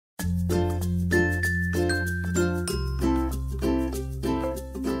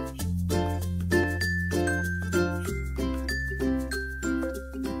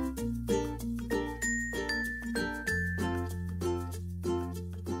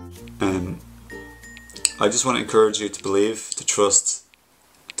I just want to encourage you to believe, to trust,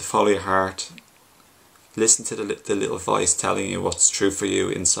 to follow your heart. Listen to the little voice telling you what's true for you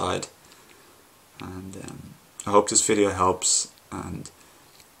inside. And I hope this video helps. And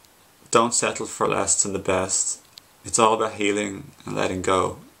don't settle for less than the best. It's all about healing and letting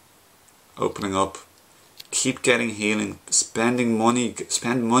go. Opening up. Keep getting healing. Spending money.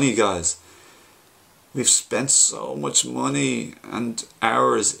 Spend money, guys. We've spent so much money and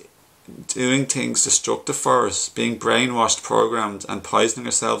hours doing things destructive for us, being brainwashed, programmed, and poisoning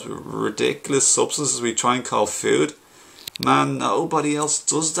ourselves with ridiculous substances we try and call food. Man, nobody else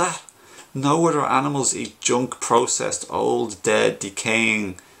does that. No other animals eat junk, processed, old, dead,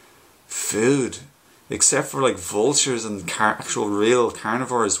 decaying food. Except for like vultures and actual real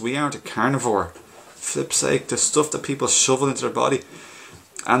carnivores. We aren't a carnivore. Flip's sake, the stuff that people shovel into their body.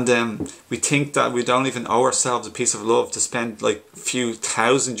 And we think that we don't even owe ourselves a piece of love to spend like a few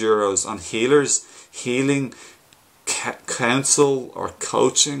 €1,000 on healers, healing, counsel or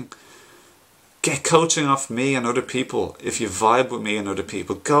coaching. Get coaching off me and other people. If you vibe with me and other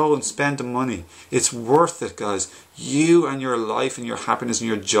people, go and spend the money. It's worth it, guys. You and your life and your happiness and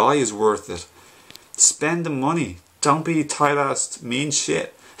your joy is worth it. Spend the money. Don't be tight-assed mean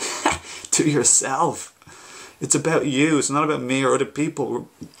shit to yourself. It's about you. It's not about me or other people.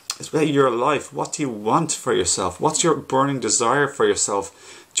 It's about your life. What do you want for yourself? What's your burning desire for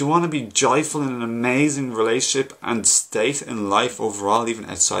yourself? Do you want to be joyful in an amazing relationship and state in life overall, even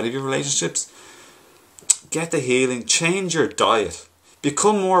outside of your relationships? Get the healing. Change your diet.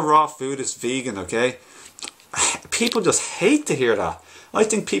 Become more raw foodist, vegan, okay? People just hate to hear that. I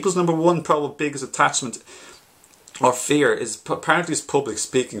think people's number one probably biggest attachment or fear is apparently is public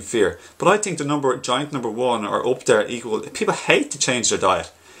speaking fear. But I think the giant number one or up there equal. People hate to change their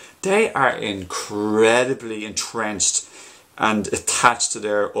diet. They are incredibly entrenched and attached to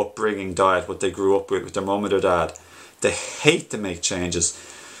their upbringing diet, what they grew up with their mum and their dad. They hate to make changes.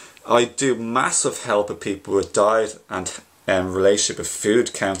 I do massive help with people with diet and relationship with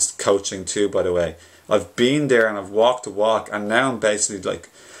food coaching too, by the way. I've been there and I've walked the walk, and now I'm basically like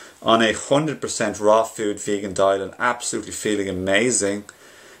on a 100% raw food vegan diet and absolutely feeling amazing.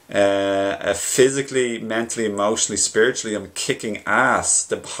 Physically, mentally, emotionally, spiritually, I'm kicking ass.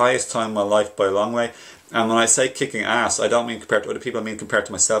 The highest time of my life by a long way. And when I say kicking ass, I don't mean compared to other people, I mean compared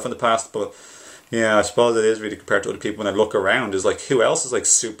to myself in the past. But yeah, I suppose it is really compared to other people. When I look around, is like, who else is like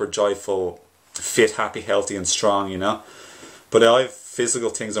super joyful, fit, happy, healthy and strong, you know? But I've physical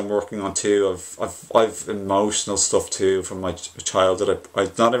things I'm working on too. I've emotional stuff too from my childhood.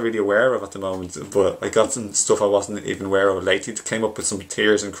 I'm not really aware of at the moment, but I got some stuff I wasn't even aware of lately. It came up with some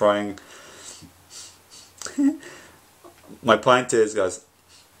tears and crying. My point is, guys,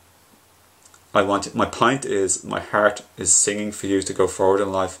 my point is, my heart is singing for you to go forward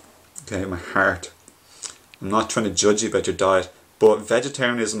in life. Okay, my heart. I'm not trying to judge you about your diet. But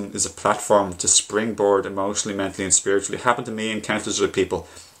vegetarianism is a platform to springboard emotionally, mentally and spiritually. It happened to me and countless other people.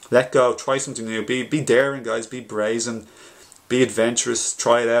 Let go, try something new, be daring, guys, be brazen, be adventurous,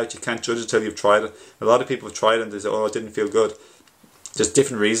 try it out. You can't judge it till you've tried it. A lot of people have tried it and they say, oh, it didn't feel good. There's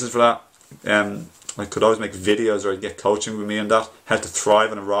different reasons for that. I could always make videos or get coaching with me on that, how to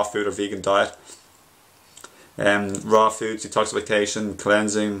thrive on a raw food or vegan diet. Raw foods, detoxification,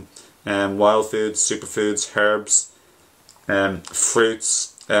 cleansing, wild foods, superfoods, herbs,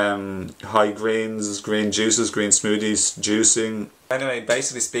 fruits, high greens, green juices, green smoothies, juicing. Anyway,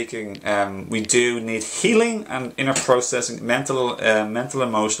 basically speaking, we do need healing and inner processing, mental,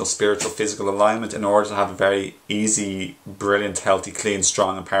 emotional, spiritual, physical alignment in order to have a very easy, brilliant, healthy, clean,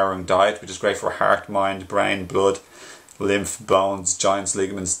 strong, empowering diet, which is great for heart, mind, brain, blood, lymph, bones, joints,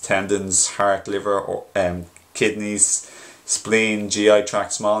 ligaments, tendons, heart, liver, kidneys, spleen, GI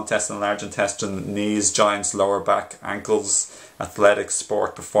tract, small intestine, large intestine, knees, joints, lower back, ankles, athletics,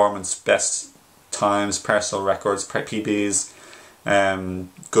 sport, performance, best times, personal records, PBs,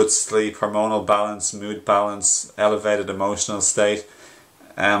 good sleep, hormonal balance, mood balance, elevated emotional state.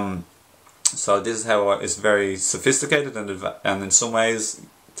 So this is how it's very sophisticated, and in some ways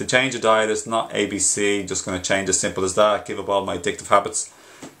to change a diet is not ABC, just going to change as simple as that, give up all my addictive habits.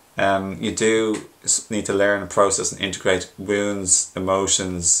 You do need to learn and process and integrate wounds,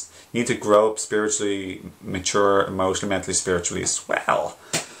 emotions. You need to grow up spiritually, mature emotionally, mentally, spiritually as well.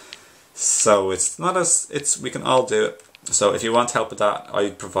 So it's not we can all do it. So if you want help with that, I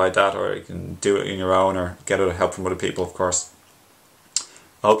provide that, or you can do it on your own or get other help from other people, of course.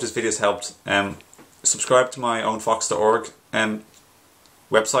 I hope this video has helped. Subscribe to my ownfox.org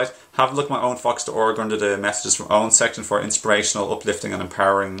website. Have a look at my ownfox.org under the messages from Owen section for inspirational, uplifting and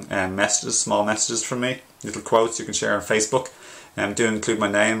empowering messages, small messages from me, little quotes you can share on Facebook. Do include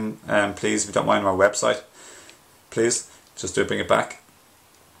my name, please, if you don't mind, on my website. Please, just do bring it back.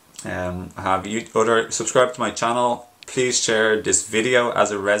 Have you subscribe to my channel. Please share this video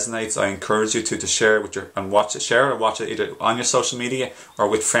as it resonates. I encourage you to share it with share it or watch it either on your social media or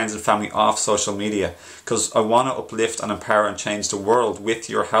with friends and family off social media, because I want to uplift and empower and change the world with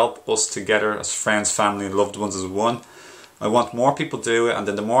your help, us together as friends, family and loved ones as one. I want more people to do it, and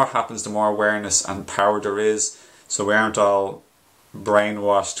then the more it happens, the more awareness and power there is, so we aren't all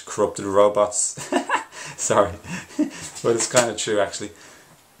brainwashed, corrupted robots. Sorry, but it's kind of true actually.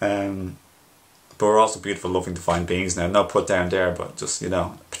 But we're also beautiful, loving, divine beings now. No put down there, but just, you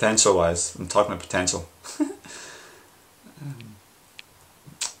know, potential wise. I'm talking about potential.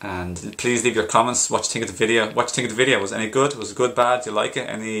 And please leave your comments. What you think of the video? What you think of the video? Was it any good? Was it good, bad? Do you like it?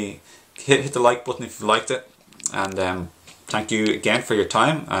 Hit the like button if you liked it. And thank you again for your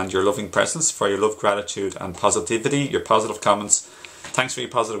time and your loving presence, for your love, gratitude and positivity, your positive comments. Thanks for your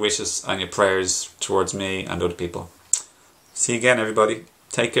positive wishes and your prayers towards me and other people. See you again, everybody.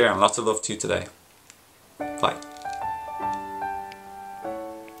 Take care and lots of love to you today. Bye.